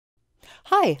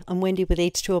Hi, I'm Wendy with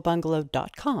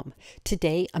H2OBungalow.com.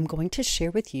 Today I'm going to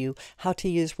share with you how to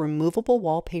use removable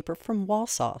wallpaper from Wall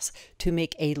Sauce to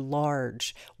make a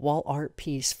large wall art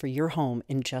piece for your home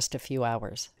in just a few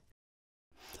hours.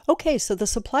 Okay, so the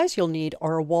supplies you'll need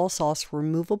are a Wall Sauce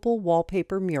removable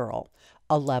wallpaper mural,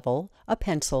 a level, a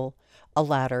pencil, a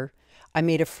ladder. I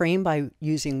made a frame by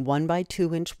using 1 by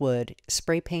 2 inch wood,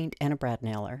 spray paint, and a brad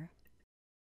nailer.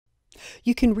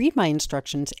 You can read my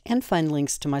instructions and find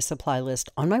links to my supply list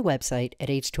on my website at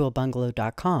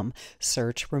H2OBungalow.com.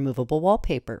 Search removable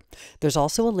wallpaper. There's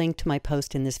also a link to my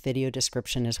post in this video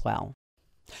description as well.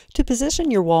 To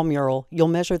position your wall mural, you'll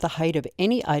measure the height of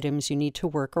any items you need to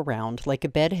work around, like a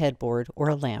bed headboard or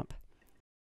a lamp.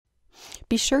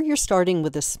 Be sure you're starting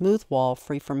with a smooth wall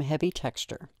free from heavy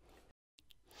texture.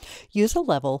 Use a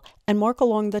level and mark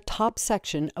along the top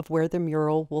section of where the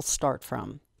mural will start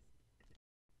from.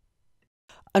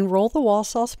 Unroll the Wall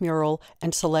Sauce mural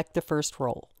and select the first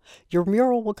roll. Your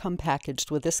mural will come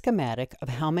packaged with a schematic of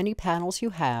how many panels you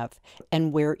have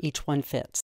and where each one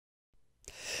fits.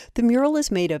 The mural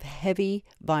is made of heavy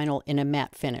vinyl in a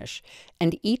matte finish,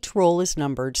 and each roll is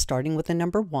numbered starting with the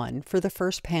number 1 for the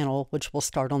first panel, which will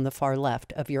start on the far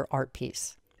left of your art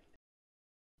piece.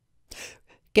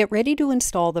 Get ready to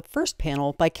install the first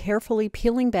panel by carefully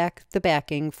peeling back the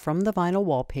backing from the vinyl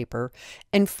wallpaper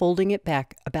and folding it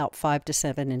back about 5 to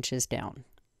 7 inches down.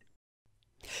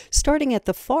 Starting at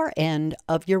the far end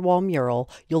of your wall mural,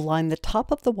 you'll line the top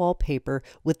of the wallpaper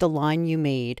with the line you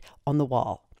made on the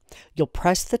wall. You'll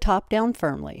press the top down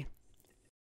firmly.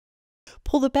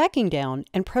 Pull the backing down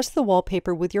and press the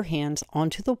wallpaper with your hands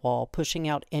onto the wall, pushing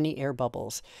out any air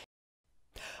bubbles.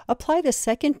 Apply the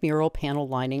second mural panel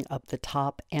lining up the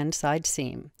top and side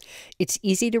seam. It's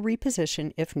easy to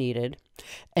reposition if needed,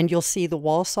 and you'll see the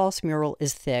Wall Sauce mural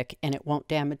is thick and it won't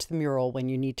damage the mural when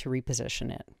you need to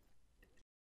reposition it.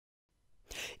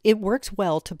 It works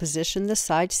well to position the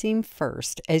side seam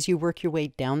first as you work your way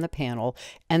down the panel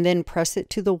and then press it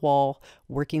to the wall,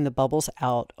 working the bubbles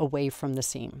out away from the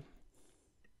seam.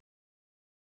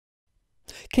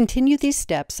 Continue these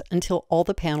steps until all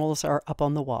the panels are up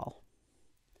on the wall.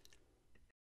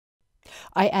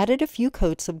 I added a few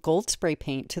coats of gold spray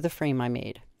paint to the frame I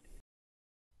made.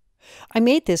 I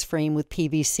made this frame with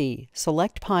PVC.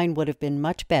 Select pine would have been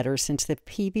much better since the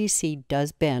PVC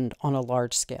does bend on a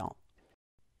large scale.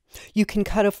 You can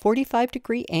cut a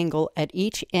 45-degree angle at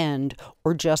each end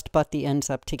or just butt the ends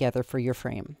up together for your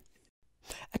frame.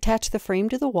 Attach the frame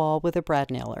to the wall with a brad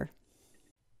nailer.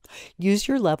 Use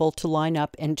your level to line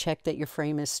up and check that your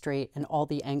frame is straight and all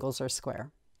the angles are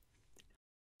square.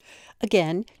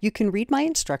 Again, you can read my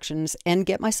instructions and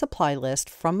get my supply list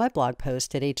from my blog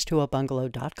post at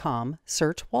H2OBungalow.com.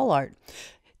 Search wall art.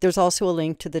 There's also a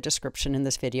link to the description in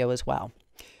this video as well.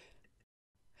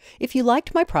 If you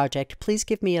liked my project, please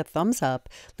give me a thumbs up,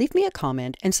 leave me a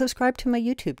comment, and subscribe to my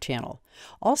YouTube channel.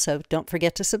 Also, don't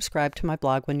forget to subscribe to my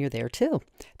blog when you're there too.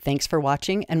 Thanks for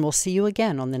watching, and we'll see you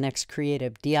again on the next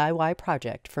creative DIY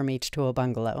project from H2O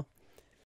Bungalow.